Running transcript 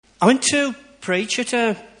I went to preach at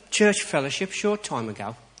a church fellowship a short time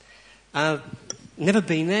ago. Never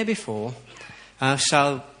been there before.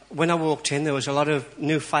 So when I walked in, there was a lot of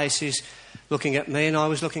new faces looking at me, and I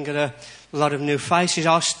was looking at a lot of new faces.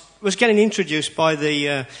 I was getting introduced by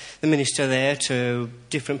the minister there to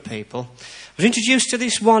different people. I was introduced to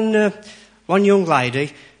this one young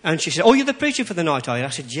lady, and she said, "Oh, you're the preacher for the night, are you?" I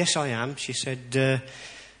said, "Yes, I am." She said,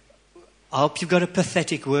 "I hope you've got a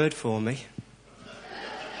pathetic word for me."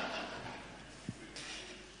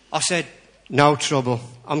 I said, "No trouble.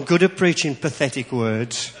 I'm good at preaching pathetic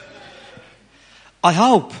words." I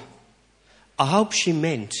hope she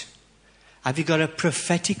meant, "Have you got a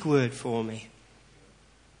prophetic word for me?"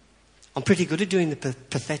 I'm pretty good at doing the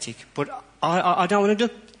pathetic, but I don't want to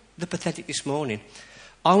do the pathetic this morning.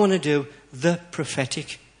 I want to do the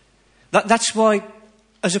prophetic. That's why,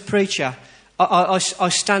 as a preacher, I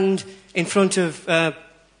stand in front of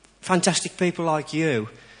fantastic people like you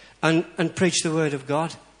and preach the word of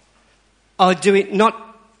God. I do it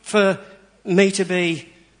not for me to be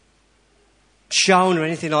shown or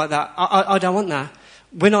anything like that. I don't want that.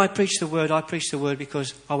 When I preach the word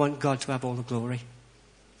because I want God to have all the glory.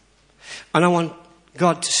 And I want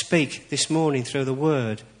God to speak this morning through the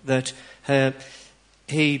word that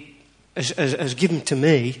He has given to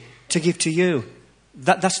me to give to you.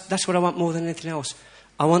 That's what I want more than anything else.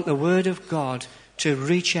 I want the word of God to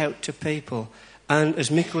reach out to people. And as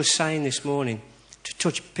Mick was saying this morning, to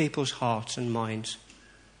touch people's hearts and minds.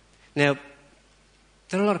 Now,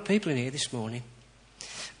 there are a lot of people in here this morning.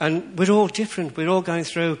 And we're all different. We're all going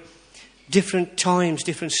through different times,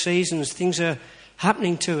 different seasons. Things are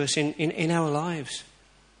happening to us in our lives.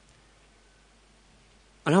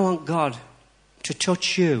 And I want God to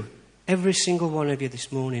touch you, every single one of you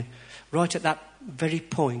this morning, right at that very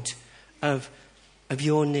point of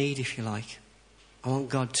your need, if you like. I want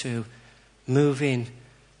God to move in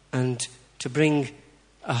and to bring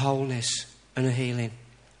a wholeness and a healing.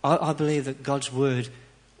 I believe that God's word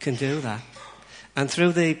can do that. And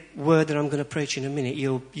through the word that I'm going to preach in a minute,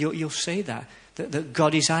 you'll see that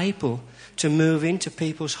God is able to move into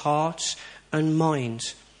people's hearts and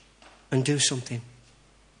minds and do something.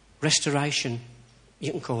 Restoration, you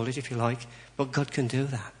can call it if you like, but God can do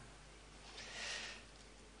that.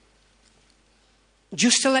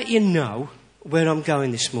 Just to let you know where I'm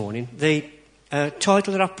going this morning, the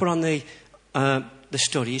title that I put on the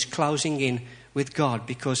study is Closing In with God,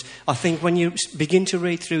 because I think when you begin to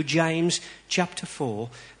read through James chapter 4,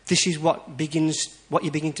 this is what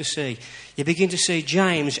you begin to see. You begin to see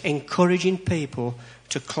James encouraging people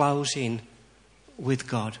to close in with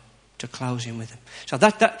God, to close in with Him. So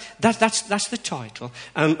that's the title.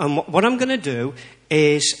 And what I'm going to do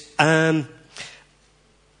is, when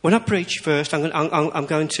I preach first, I'm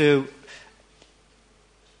going to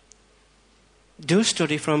do a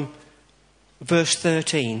study from verse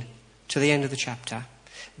 13 to the end of the chapter.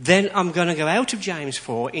 Then I'm going to go out of James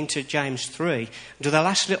 4 into James 3, and do the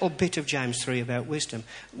last little bit of James 3 about wisdom.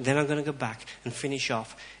 Then I'm going to go back and finish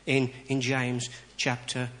off in James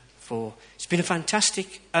chapter 4. It's been a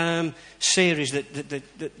fantastic series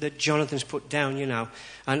that Jonathan's put down, you know.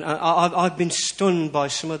 And I've been stunned by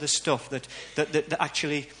some of the stuff that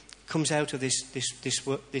actually comes out of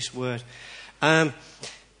this word.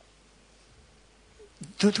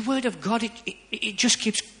 The word of God, it just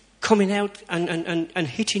keeps coming out and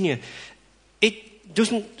hitting you. It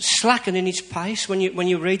doesn't slacken in its pace when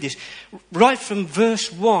you read this. Right from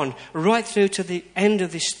verse 1 right through to the end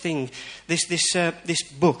of this thing, this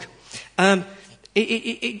book.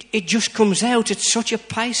 It just comes out at such a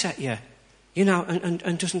pace at you, you know,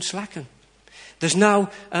 and doesn't slacken. There's no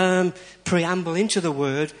preamble into the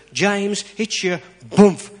word. James hits you,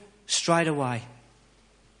 boom, straight away.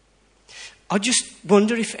 I just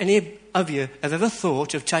wonder if any of you have ever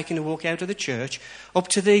thought of taking a walk out of the church up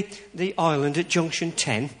to the island at junction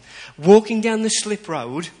 10, walking down the slip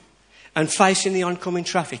road and facing the oncoming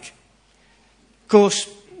traffic. Of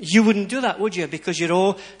course, you wouldn't do that, would you? Because you're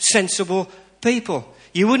all sensible people.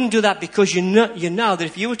 You wouldn't do that because you know that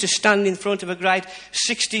if you were to stand in front of a great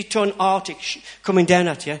 60-ton Arctic coming down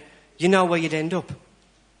at you, you know where you'd end up.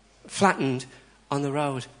 Flattened on the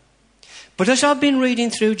road. But as I've been reading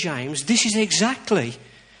through James, this is exactly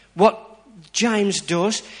what James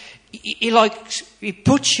does. He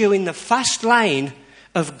puts you in the fast lane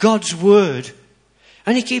of God's word.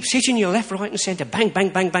 And he keeps hitting you left, right and centre. Bang, bang,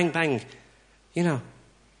 bang, bang, bang. You know.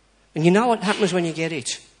 And you know what happens when you get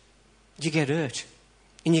it? You get hurt.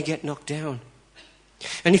 And you get knocked down.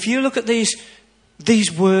 And if you look at these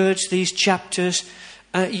words, these chapters,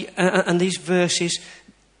 and these verses,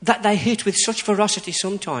 that they hit with such ferocity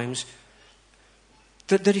sometimes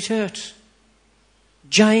that it hurts.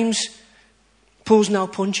 James pulls no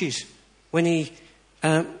punches when he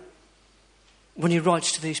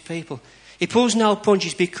writes to these people. He pulls no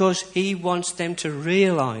punches because he wants them to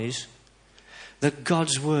realise that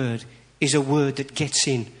God's word is a word that gets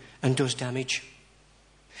in and does damage.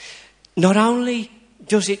 Not only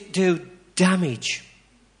does it do damage,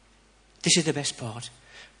 this is the best part.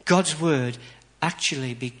 God's word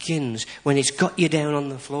actually begins, when it's got you down on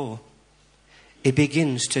the floor, it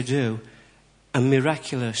begins to do a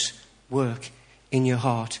miraculous work in your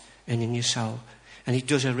heart and in your soul. And it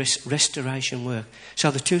does a restoration work.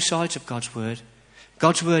 So the two sides of God's word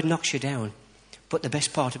knocks you down. But the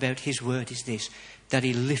best part about his word is this, that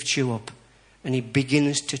he lifts you up and he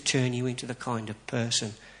begins to turn you into the kind of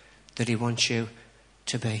person that he wants you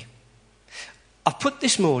to be. I've put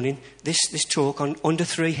this morning, this talk on under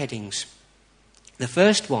 3 headings. The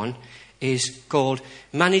first one is called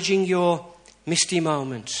Managing Your Misty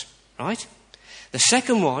Moments, right? The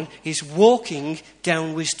second one is Walking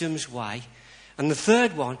Down Wisdom's Way. And the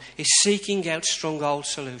third one is Seeking Out Stronghold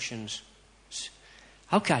Solutions.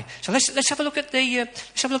 Okay, so let's have a look at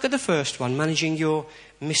the first one, Managing Your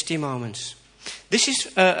Misty Moments. This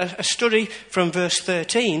is a study from verse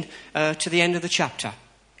 13 to the end of the chapter.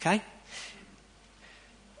 Okay?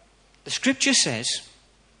 The scripture says,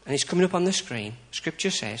 and it's coming up on the screen, scripture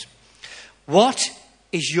says, what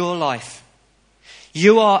is your life?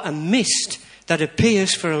 You are a mist that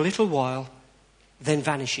appears for a little while, then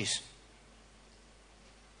vanishes.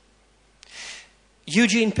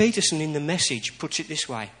 Eugene Peterson in The Message puts it this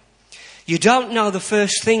way. You don't know the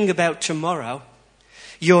first thing about tomorrow.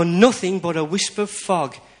 You're nothing but a wisp of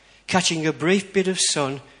fog catching a brief bit of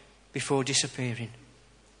sun before disappearing.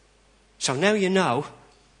 So now you know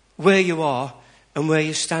where you are and where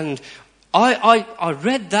you stand. I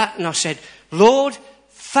read that and I said, Lord,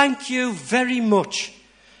 thank you very much.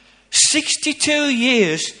 62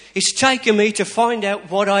 years it's taken me to find out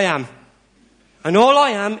what I am. And all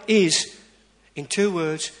I am is, in 2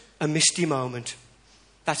 words, a misty moment.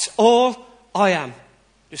 That's all I am.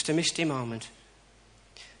 Just a misty moment.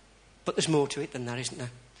 But there's more to it than that, isn't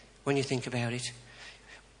there? When you think about it.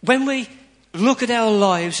 When we look at our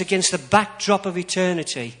lives against the backdrop of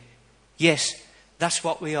eternity, yes, that's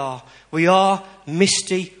what we are. We are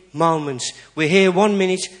misty moments. We're here 1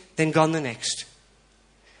 minute, then gone the next.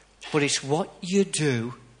 But it's what you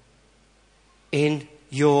do in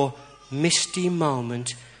your misty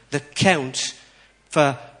moment that counts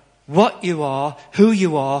for what you are, who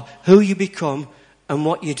you become, and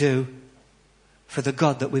what you do for the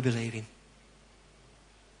God that we believe in.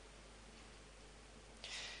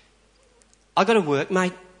 I got a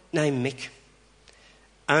workmate named Mick,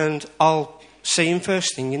 and I'll see him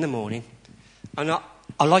first thing in the morning, and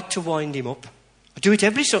I like to wind him up. I do it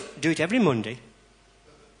every Monday.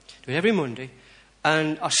 Do it every Monday,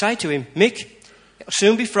 and I say to him, Mick, it'll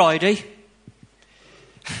soon be Friday.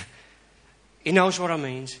 He knows what I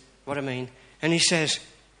mean. And he says,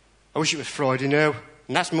 I wish it was Friday now.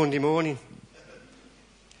 And that's Monday morning.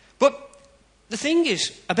 But the thing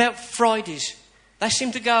is, about Fridays, they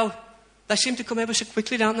seem to come ever so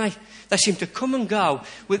quickly, don't they? They seem to come and go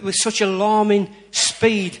with such alarming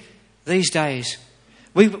speed these days.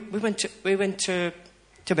 We went to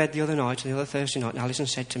bed the other night, the other Thursday night, and Alison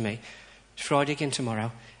said to me, it's Friday again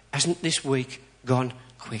tomorrow. Hasn't this week gone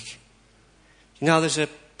quick? You know, there's a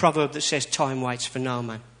proverb that says time waits for no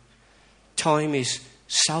man. Time is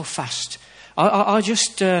so fast. I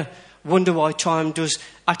just wonder why time does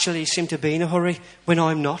actually seem to be in a hurry when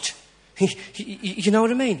I'm not. You know what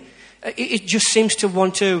I mean? It just seems to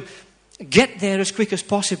want to get there as quick as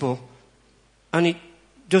possible, and it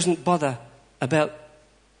doesn't bother about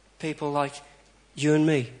people like you and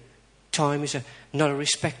me. Time is not a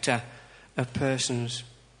respecter of persons.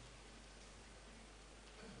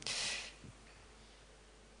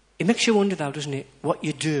 It makes you wonder, though, doesn't it, what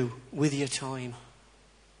you do with your time.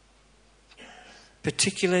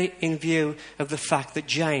 Particularly in view of the fact that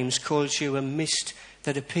James calls you a mist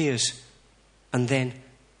that appears and then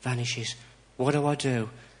vanishes. What do I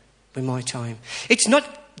do with my time? It's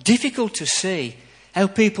not difficult to see how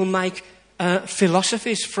people make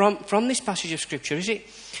philosophies from this passage of Scripture, is it?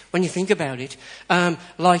 When you think about it.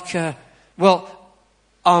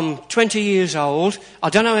 I'm 20 years old.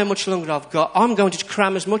 I don't know how much longer I've got. I'm going to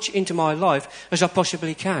cram as much into my life as I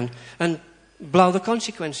possibly can and blow the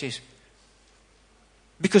consequences.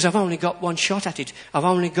 Because I've only got one shot at it. I've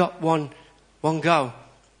only got one go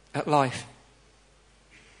at life.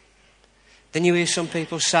 Then you hear some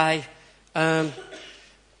people say that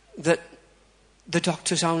the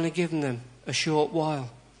doctor's only given them a short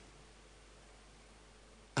while.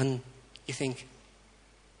 And you think,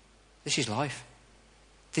 this is life.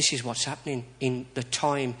 this is what's happening in the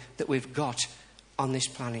time that we've got on this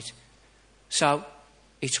planet. So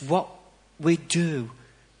it's what we do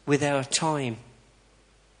with our time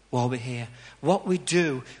while we're here. What we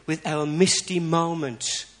do with our misty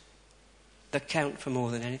moments that count for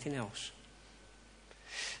more than anything else.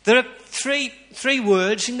 There are three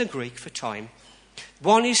words in the Greek for time.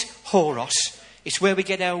 One is horos. It's where we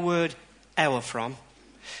get our word hour from.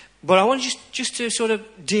 But I want just to sort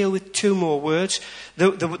of deal with two more words.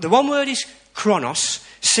 The one word is chronos,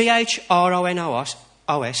 chronos,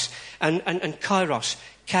 and kairos,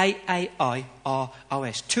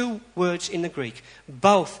 kairos. Two words in the Greek.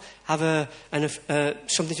 Both have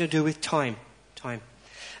something to do with time.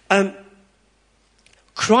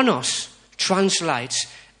 Chronos translates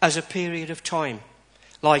as a period of time,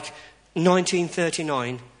 like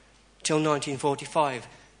 1939 till 1945.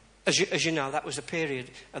 As you know, that was a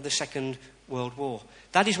period of the Second World War.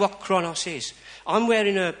 That is what chronos is. I'm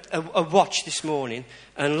wearing a watch this morning,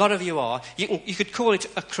 and a lot of you are. You could call it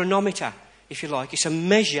a chronometer, if you like. It's a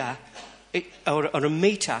measure or a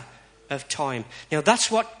meter of time. Now,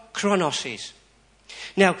 that's what chronos is.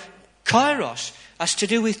 Now, kairos has to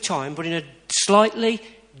do with time, but in a slightly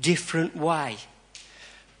different way.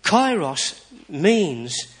 Kairos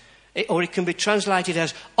means, or it can be translated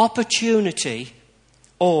as opportunity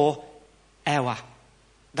or hour.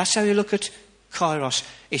 That's how you look at kairos.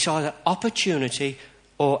 It's either opportunity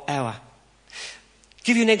or hour.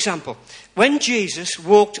 Give you an example. When Jesus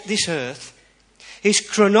walked this earth, his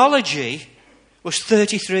chronology was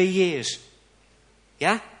 33 years.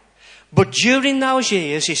 Yeah? But during those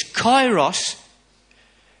years, his kairos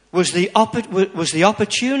was the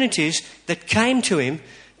opportunities that came to him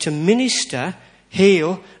to minister,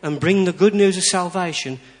 heal, and bring the good news of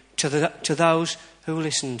salvation to those who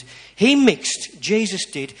listened. He mixed, Jesus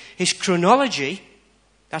did, his chronology,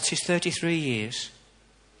 that's his 33 years,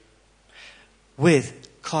 with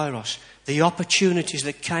kairos, the opportunities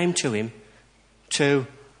that came to him to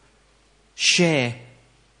share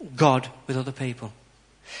God with other people.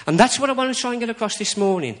 And that's what I want to try and get across this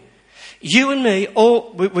morning. You and me,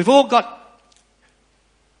 we've all got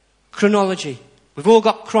chronology. We've all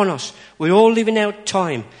got chronos. We're all living out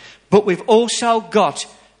time. But we've also got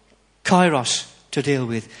kairos to deal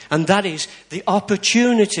with. And that is the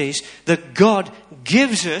opportunities that God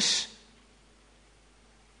gives us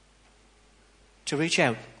to reach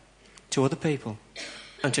out to other people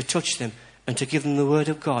and to touch them and to give them the word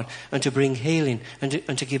of God and to bring healing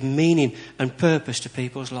and to give meaning and purpose to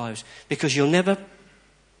people's lives. Because you'll never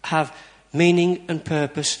have meaning and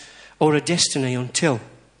purpose or a destiny until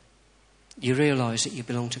you realise that you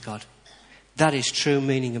belong to God. That is true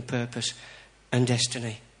meaning and purpose and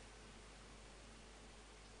destiny.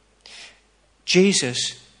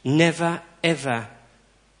 Jesus never ever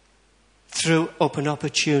threw up an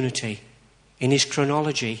opportunity in his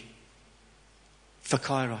chronology for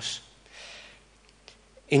kairos.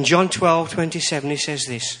 In John 12:27 he says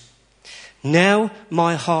this, "Now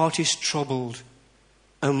my heart is troubled,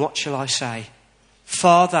 and what shall I say?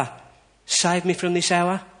 Father, save me from this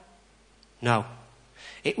hour? No.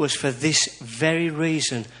 It was for this very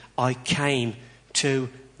reason I came to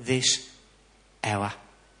this hour."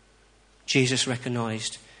 Jesus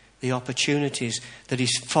recognised the opportunities that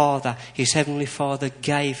his Father, his Heavenly Father,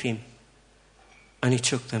 gave him. And he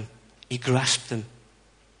took them. He grasped them.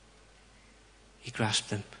 He grasped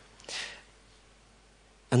them.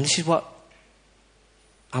 And this is what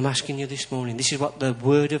I'm asking you this morning. This is what the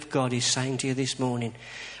Word of God is saying to you this morning.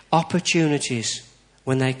 Opportunities,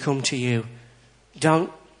 when they come to you,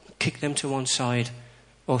 don't kick them to one side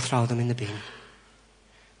or throw them in the bin.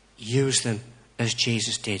 Use them as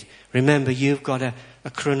Jesus did. Remember, you've got a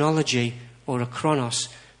chronology or a chronos,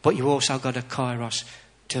 but you also got a kairos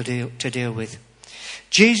to deal with.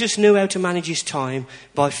 Jesus knew how to manage his time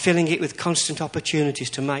by filling it with constant opportunities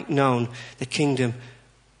to make known the kingdom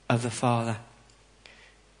of the Father.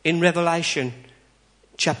 In Revelation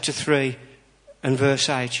chapter 3 and verse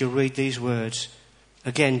 8, you'll read these words.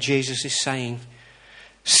 Again, Jesus is saying,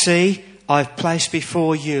 "See, I've placed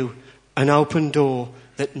before you an open door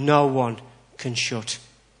that no one can shut."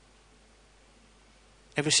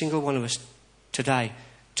 Every single one of us, today,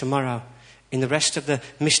 tomorrow, in the rest of the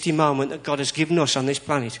misty moment that God has given us on this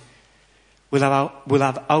planet, we'll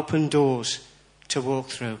have open doors to walk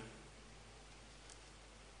through.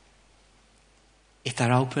 If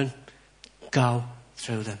they're open, go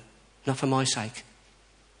through them. Not for my sake,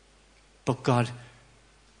 but God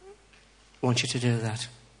wants you to do that.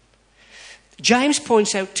 James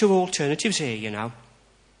points out two alternatives here, you know,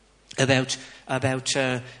 about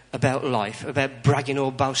life, about bragging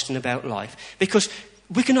or boasting about life. Because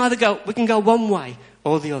we can go one way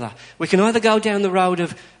or the other. We can either go down the road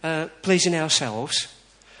of pleasing ourselves,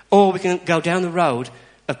 or we can go down the road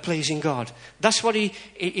of pleasing God. That's what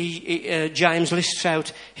James lists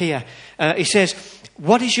out here. He says,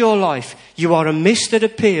 what is your life? You are a mist that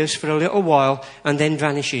appears for a little while and then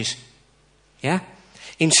vanishes. Yeah?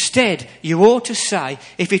 Instead, you ought to say,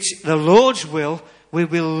 if it's the Lord's will, we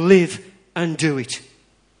will live and do it.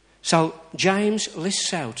 So James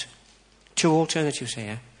lists out two alternatives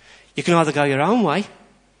here. You can either go your own way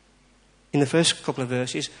in the first couple of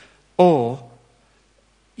verses, or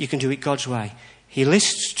you can do it God's way. He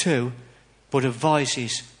lists two, but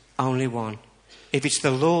advises only one. If it's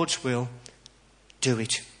the Lord's will, do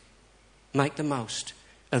it. Make the most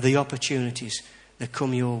of the opportunities that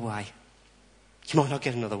come your way. You might not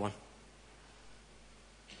get another one.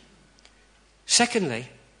 Secondly,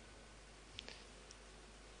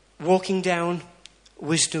 walking down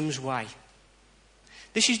wisdom's way.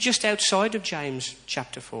 This is just outside of James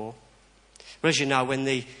chapter 4. Well, as you know, when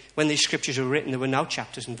these scriptures were written, there were no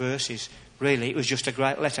chapters and verses. Really, it was just a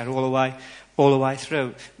great letter all the way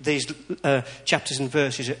through. These chapters and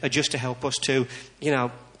verses are just to help us to,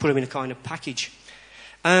 put them in a kind of package.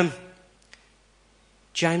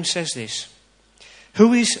 James says this: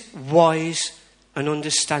 who is wise and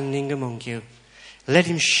understanding among you? Let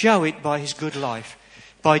him show it by his good life,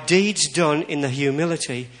 by deeds done in the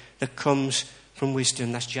humility that comes from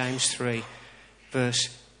wisdom. That's James 3, verse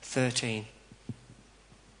 13.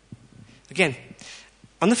 Again,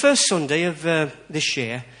 on the first Sunday of this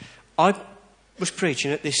year, I was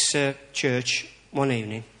preaching at this church one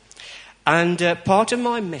evening, and part of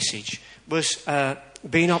my message was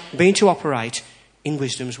being to operate in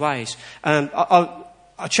wisdom's ways.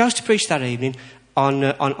 I chose to preach that evening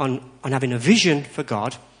on having a vision for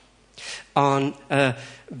God, on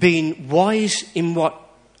being wise in what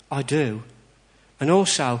I do, and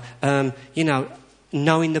also,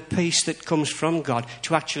 knowing the peace that comes from God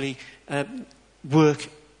to actually work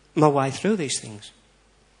my way through these things.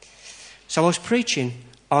 So I was preaching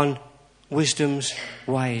on wisdom's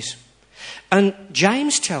ways. And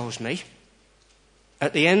James tells me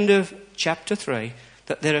at the end of chapter 3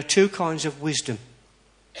 that there are two kinds of wisdom.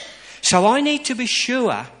 So I need to be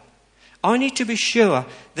sure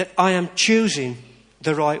that I am choosing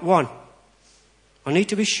the right one. I need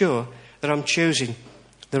to be sure that I'm choosing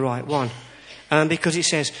the right one. Because it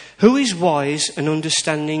says, who is wise and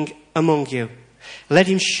understanding among you? Let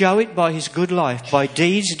him show it by his good life, by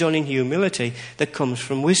deeds done in humility that comes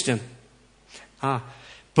from wisdom.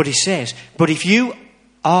 But he says, but if you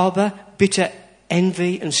harbour bitter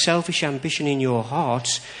envy and selfish ambition in your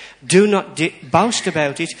hearts, do not boast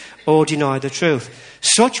about it or deny the truth.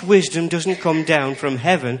 Such wisdom doesn't come down from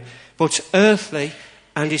heaven, but it's earthly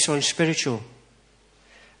and it's unspiritual.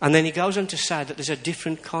 And then he goes on to say that there's a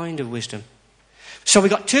different kind of wisdom. So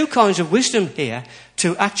we've got two kinds of wisdom here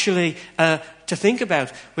to actually to think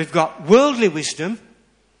about. We've got worldly wisdom,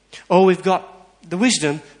 or we've got the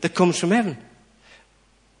wisdom that comes from heaven.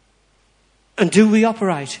 And do we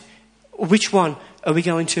operate? Which one are we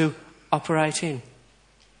going to operate in?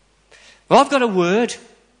 Well, I've got a word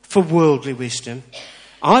for worldly wisdom.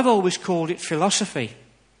 I've always called it philosophy.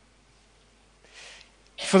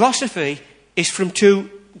 Philosophy is from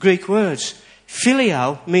two Greek words.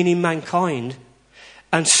 Phileo, meaning mankind,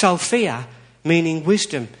 and Sophia, meaning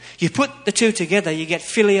wisdom. You put the two together, you get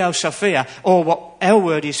Phileo Sophia, or what our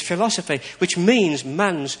word is philosophy, which means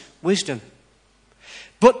man's wisdom.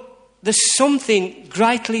 But there's something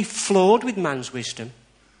greatly flawed with man's wisdom.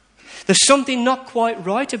 There's something not quite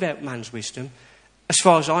right about man's wisdom, as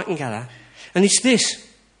far as I can gather. And it's this.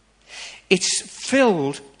 It's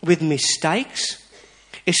filled with mistakes.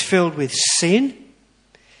 It's filled with sin.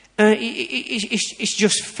 It's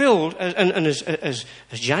just filled, and as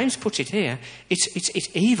James puts it here,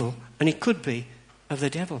 it's evil, and it could be of the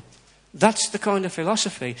devil. That's the kind of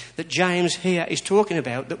philosophy that James here is talking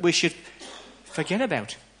about that we should forget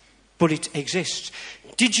about. But it exists.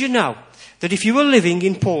 Did you know that if you were living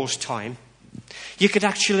in Paul's time, you could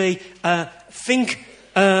actually think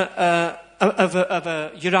of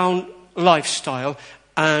your own lifestyle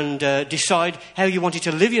and decide how you wanted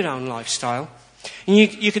to live your own lifestyle? And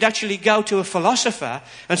you could actually go to a philosopher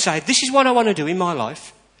and say, this is what I want to do in my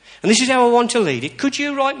life, and this is how I want to lead it. Could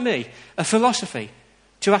you write me a philosophy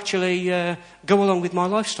to actually go along with my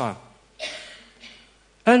lifestyle?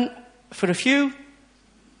 And for a few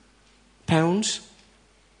pounds,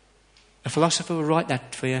 a philosopher will write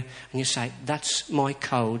that for you, and you say, that's my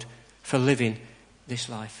code for living this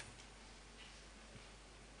life.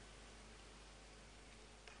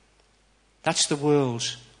 That's the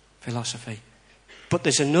world's philosophy. But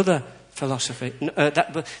there's another philosophy,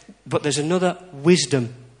 but there's another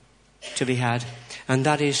wisdom to be had, and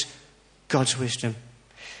that is God's wisdom.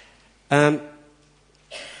 The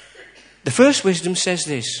first wisdom says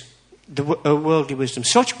this, the worldly wisdom.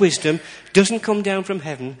 Such wisdom doesn't come down from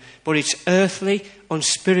heaven, but it's earthly,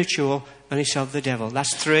 unspiritual, and it's of the devil.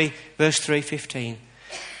 That's verse 3:15.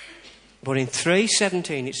 But in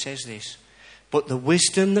 3:17 it says this, but the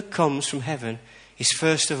wisdom that comes from heaven is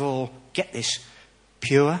first of all, get this,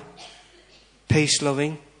 pure,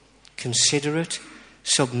 peace-loving, considerate,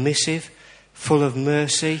 submissive, full of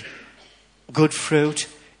mercy, good fruit,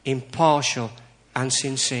 impartial, and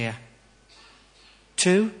sincere.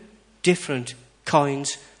 Two different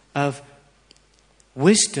kinds of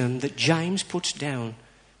wisdom that James puts down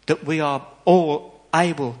that we are all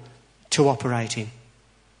able to operate in.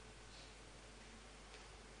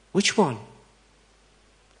 Which one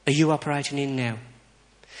are you operating in now?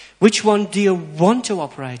 Which one do you want to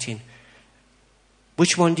operate in?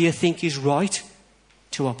 Which one do you think is right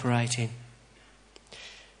to operate in?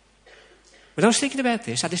 When I was thinking about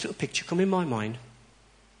this, I had this little picture come in my mind.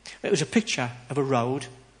 It was a picture of a road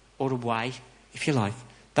or a way, if you like.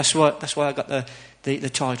 That's why I got the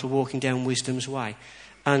title, Walking Down Wisdom's Way.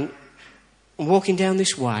 And I'm walking down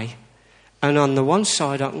this way, and on the one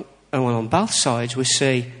side, and on both sides, we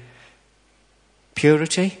see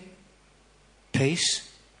purity, peace,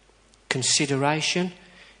 consideration,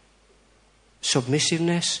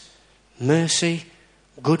 submissiveness, mercy,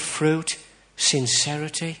 good fruit,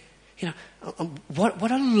 sincerity. You know,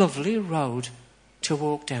 what a lovely road to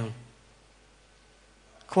walk down.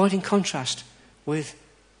 Quite in contrast with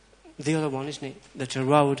the other one, isn't it? That's a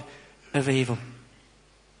road of evil.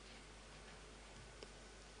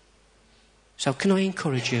 So can I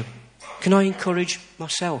encourage you? Can I encourage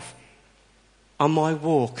myself on my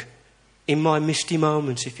walk, in my misty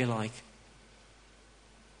moments, if you like,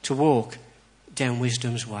 to walk down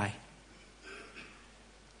wisdom's way?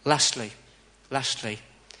 Lastly,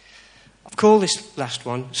 I've called this last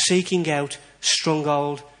one, seeking out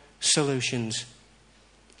stronghold solutions.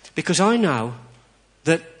 Because I know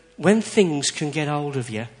that when things can get hold of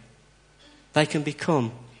you, they can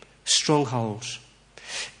become strongholds.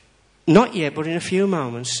 Not yet, but in a few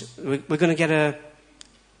moments, we're going to get a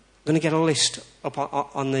list up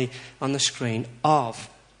on the screen of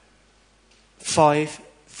 5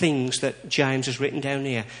 things that James has written down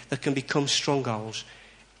here that can become strongholds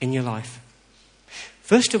in your life.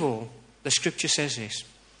 First of all, the scripture says this: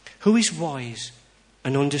 who is wise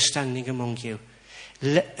and understanding among you?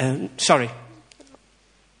 It's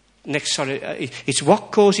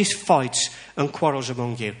what causes fights and quarrels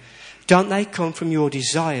among you. Don't they come from your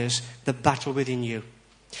desires that battle within you?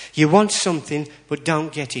 You want something but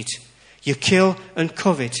don't get it. You kill and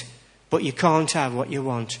covet, but you can't have what you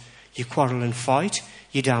want. You quarrel and fight.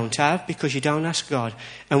 You don't have because you don't ask God.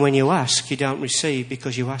 And when you ask, you don't receive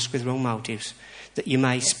because you ask with wrong motives, that you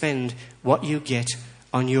may spend what you get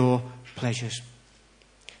on your pleasures.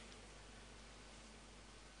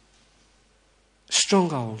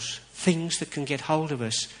 Strongholds, things that can get hold of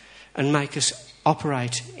us and make us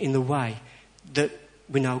operate in the way that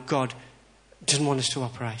we know God doesn't want us to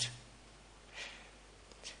operate.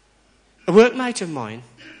 A workmate of mine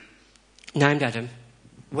named Adam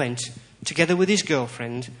went, together with his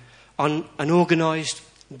girlfriend, on an organised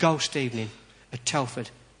ghost evening at Telford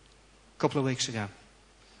a couple of weeks ago.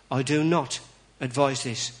 I do not advise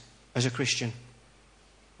this as a Christian.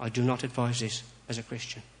 I do not advise this as a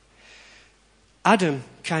Christian. Adam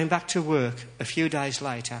came back to work a few days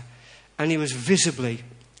later, and he was visibly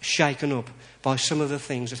shaken up by some of the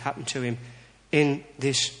things that happened to him in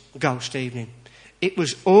this ghost evening. It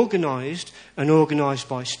was organised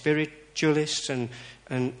by spiritualists and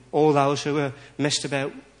all those who were messed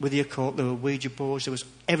about with the occult. There were Ouija boards, there was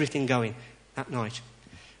everything going that night.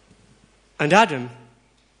 And Adam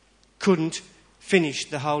couldn't finish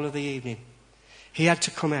the whole of the evening. He had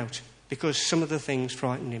to come out because some of the things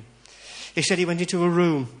frightened him. He said he went into a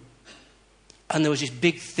room and there was this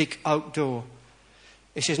big, thick oak door.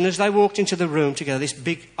 He says, and as they walked into the room together, this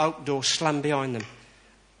big oak door slammed behind them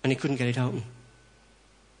and he couldn't get it open.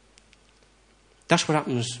 That's what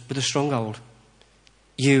happens with a stronghold.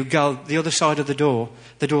 You go the other side of the door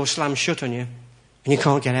slams shut on you and you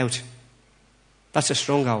can't get out. That's a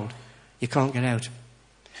stronghold. You can't get out.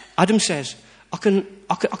 Adam says, I can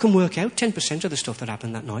work out 10% of the stuff that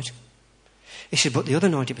happened that night. He said, but the other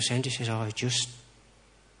 90%, he says, I just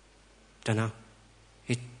don't know.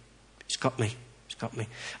 It's got me. It's got me.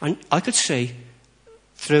 And I could see,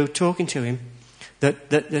 through talking to him, that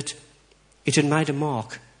it had made a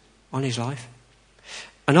mark on his life.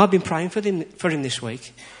 And I've been praying for him this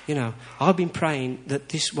week. You know, I've been praying that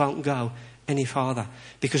this won't go any farther.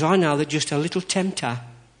 Because I know that just a little tempter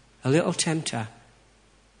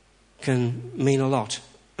can mean a lot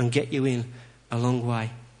and get you in a long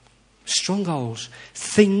way. Strongholds.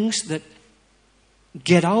 Things that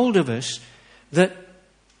get hold of us that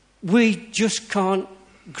we just can't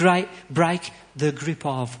break the grip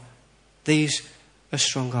of. These are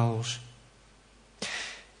strongholds.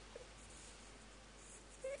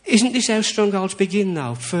 Isn't this how strongholds begin,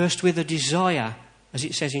 though? First with a desire, as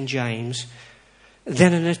it says in James,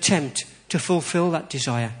 then an attempt to fulfill that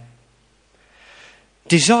desire.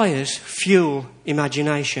 Desires fuel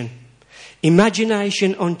imagination.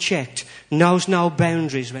 Imagination unchecked knows no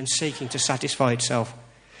boundaries when seeking to satisfy itself.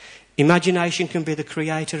 Imagination can be the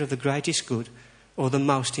creator of the greatest good or the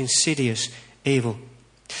most insidious evil.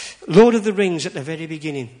 Lord of the Rings at the very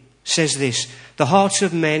beginning says this: the hearts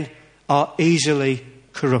of men are easily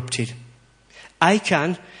corrupted.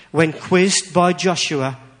 Achan, when quizzed by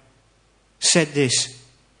Joshua, said this: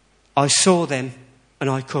 I saw them and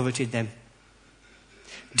I coveted them.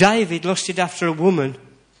 David lusted after a woman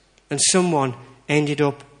and someone ended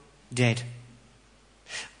up dead.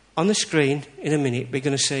 On the screen in a minute we're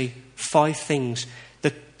going to see 5 things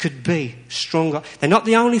that could be stronger. They're not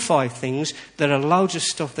the only 5 things. There are loads of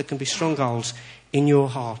stuff that can be strongholds in your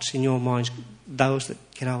hearts, in your minds, those that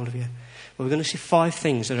get hold of you. But we're going to see 5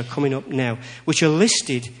 things that are coming up now, which are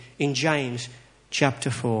listed in James chapter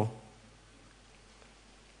 4.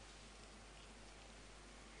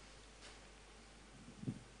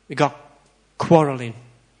 We got quarrelling.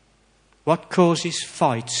 What causes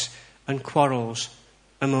fights and quarrels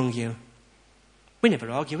among you? We never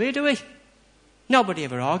argue here, do we? Nobody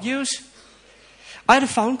ever argues. I had a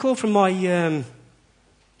phone call from my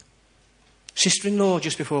sister-in-law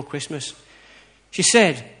just before Christmas. She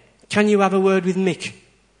said, can you have a word with Mick?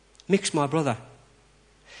 Mick's my brother.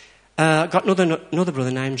 Got another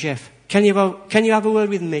brother named Jeff. Can you have a word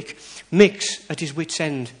with Mick? Mick's at his wit's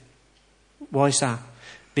end. Why is that?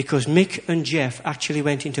 Because Mick and Jeff actually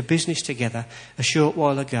went into business together a short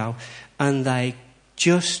while ago, and they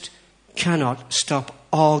just cannot stop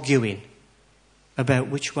arguing about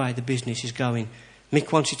which way the business is going.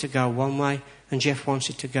 Mick wants it to go one way and Jeff wants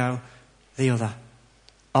it to go the other.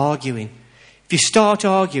 Arguing. If you start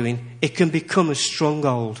arguing, it can become a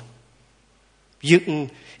stronghold.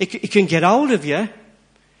 It can get hold of you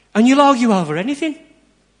and you'll argue over anything.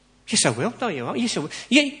 Yes, I will. No, you won't. Yes, I will.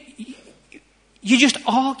 You just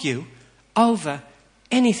argue over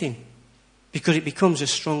anything because it becomes a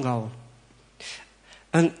stronghold.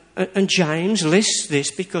 And James lists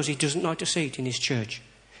this because he doesn't like to see it in his church.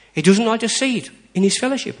 He doesn't like to see it in his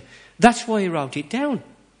fellowship. That's why he wrote it down.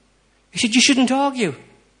 He said, you shouldn't argue.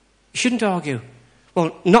 You shouldn't argue.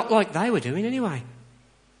 Well, not like they were doing anyway.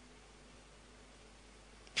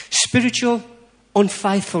 Spiritual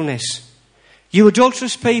unfaithfulness. You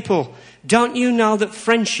adulterous people, don't you know that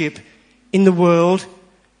friendship in the world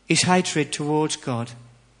is hatred towards God?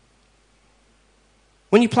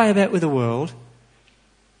 When you play about with the world,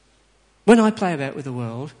 when I play about with the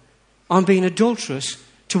world, I'm being adulterous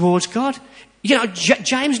towards God. You know,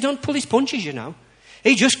 James don't pull his punches, you know.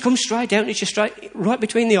 He just comes straight out and it's just right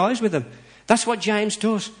between the eyes with them. That's what James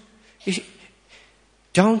does.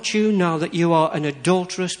 Don't you know that you are an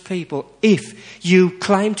adulterous people if you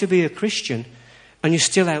claim to be a Christian and you're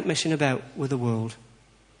still out messing about with the world?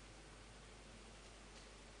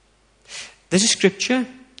 There's a scripture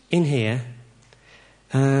in here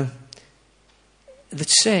that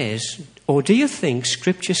says, or do you think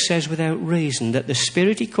Scripture says without reason that the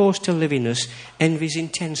Spirit he caused to live in us envies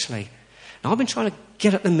intensely? Now, I've been trying to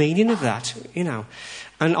get at the meaning of that, you know,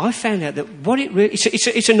 and I found out that what it really,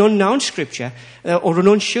 it's an unknown Scripture or an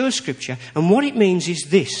unsure Scripture, and what it means is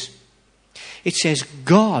this. It says,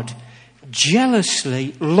 God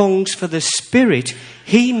jealously longs for the Spirit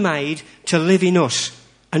he made to live in us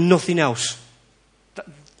and nothing else.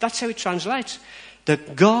 That's how it translates.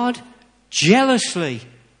 That God jealously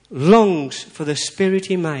longs for the Spirit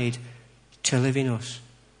he made to live in us.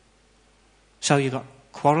 So you've got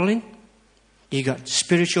quarrelling, you've got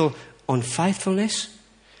spiritual unfaithfulness,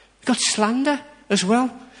 you've got slander as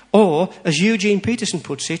well. Or, as Eugene Peterson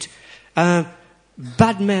puts it,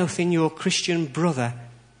 bad-mouthing your Christian brother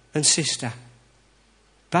and sister.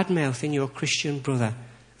 Bad-mouthing your Christian brother.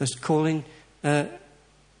 As calling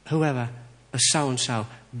whoever a so-and-so.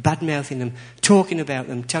 Bad-mouthing them, talking about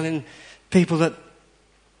them, telling people that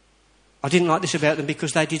I didn't like this about them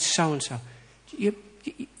because they did so-and-so.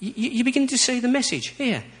 You begin to see the message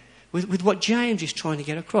here with what James is trying to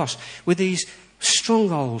get across. With these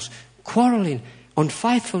strongholds, quarrelling,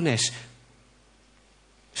 unfaithfulness,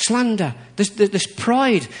 slander, there's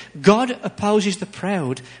pride. God opposes the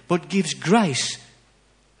proud, but gives grace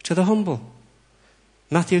to the humble.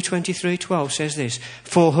 Matthew 23:12 says this,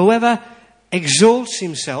 for whoever exalts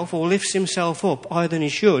himself or lifts himself up higher than he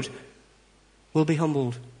should will be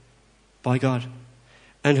humbled by God.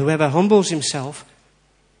 And whoever humbles himself,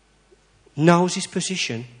 knows his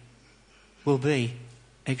position, will be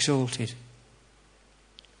exalted.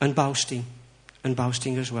 And boasting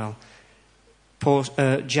as well.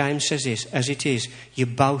 James says this, as it is, you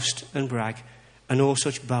boast and brag, and all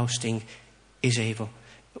such boasting is evil.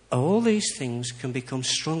 All these things can become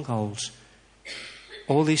strongholds.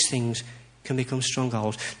 All these things can become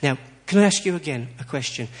strongholds. Now, can I ask you again a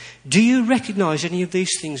question? Do you recognise any of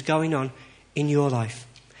these things going on in your life?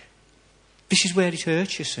 This is where it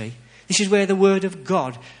hurts, you see. This is where the word of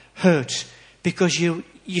God hurts. Because you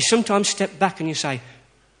sometimes step back and you say,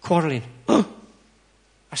 quarrelling. Oh,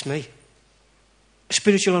 that's me.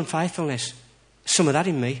 Spiritual unfaithfulness. Some of that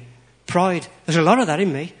in me. Pride. There's a lot of that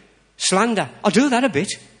in me. Slander. I do that a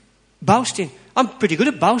bit. Boasting. I'm pretty good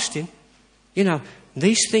at boasting. You know,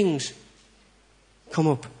 these things come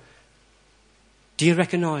up. Do you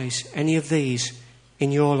recognise any of these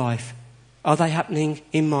in your life? Are they happening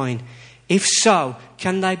in mine? If so,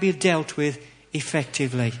 can they be dealt with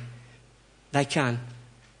effectively? They can.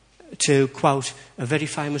 To quote a very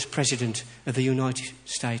famous president of the United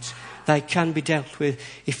States, they can be dealt with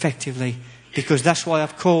effectively, because that's why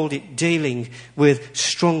I've called it dealing with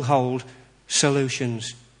stronghold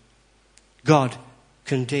solutions. God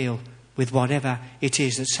can deal with whatever it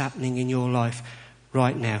is that's happening in your life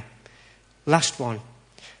right now. Last one.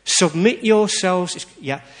 Submit yourselves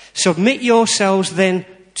then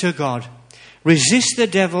to God. Resist the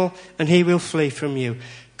devil and he will flee from you.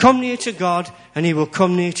 Come near to God and he will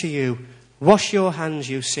come near to you. Wash your hands,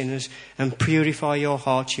 you sinners, and purify your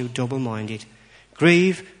hearts, you double-minded.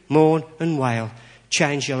 Grieve, mourn and wail.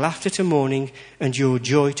 Change your laughter to mourning and your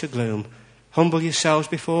joy to gloom. Humble yourselves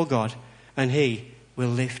before God and he will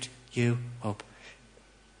lift you up.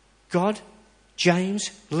 God, James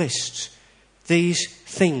lists these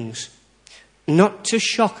things not to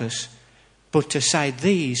shock us, but to say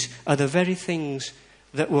these are the very things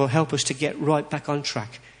that will help us to get right back on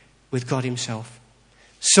track with God himself.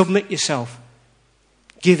 Submit yourself.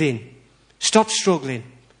 Give in. Stop struggling.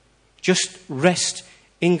 Just rest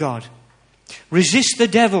in God. Resist the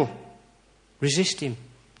devil. Resist him.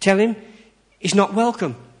 Tell him he's not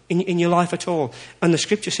welcome in your life at all. And the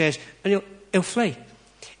scripture says, and he'll flee.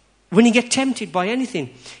 When you get tempted by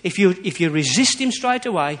anything, if you resist him straight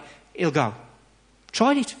away, he'll go.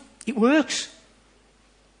 Tried it. It works.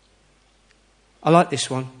 I like this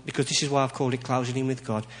one because this is why I've called it Closing In with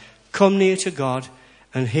God. Come near to God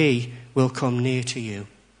and he will come near to you.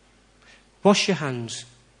 Wash your hands,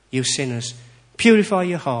 you sinners. Purify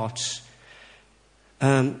your hearts.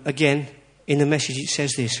 Again, in the message it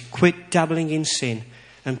says this. Quit dabbling in sin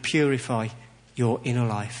and purify your inner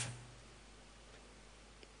life.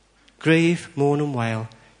 Grieve, mourn and wail.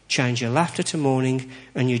 Change your laughter to mourning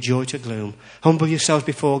and your joy to gloom. Humble yourselves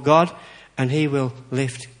before God and he will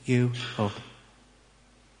lift you up.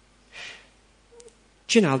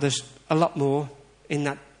 Do you know, there's a lot more in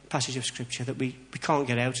that passage of scripture that we can't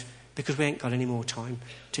get out because we ain't got any more time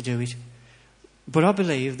to do it. But I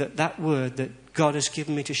believe that word that God has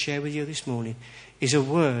given me to share with you this morning is a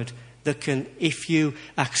word that can, if you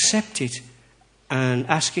accept it and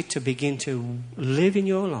ask it to begin to live in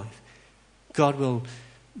your life, God will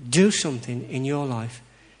do something in your life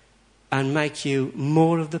and make you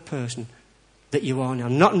more of the person that you are now.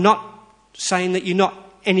 Not saying that you're not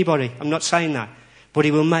anybody. I'm not saying that. But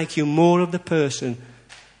he will make you more of the person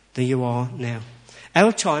that you are now.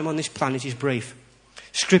 Our time on this planet is brief.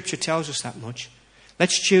 Scripture tells us that much.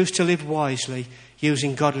 Let's choose to live wisely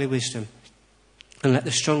using godly wisdom. And let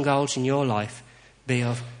the strongholds in your life be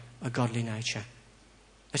of a godly nature.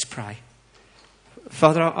 Let's pray.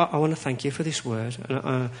 Father, I want to thank you for this word.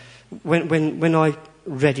 When I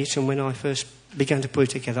read it and when I first began to put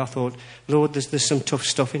it together, I thought, Lord, there's some tough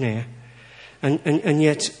stuff in here. And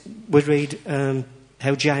yet we read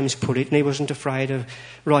how James put it, and he wasn't afraid of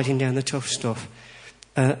writing down the tough stuff.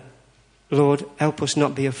 Lord, help us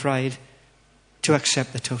not be afraid to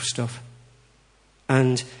accept the tough stuff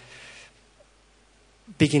and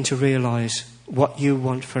begin to realise what you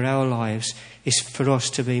want for our lives is for us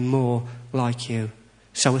to be more like you.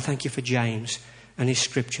 So we thank you for James and his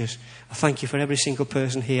scriptures. I thank you for every single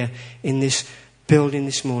person here in this building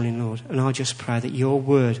this morning, Lord. And I just pray that your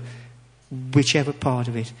word, whichever part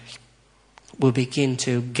of it, will begin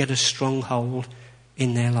to get a strong hold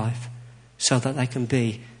in their life so that they can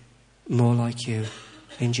be more like you.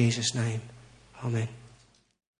 In Jesus' name, amen.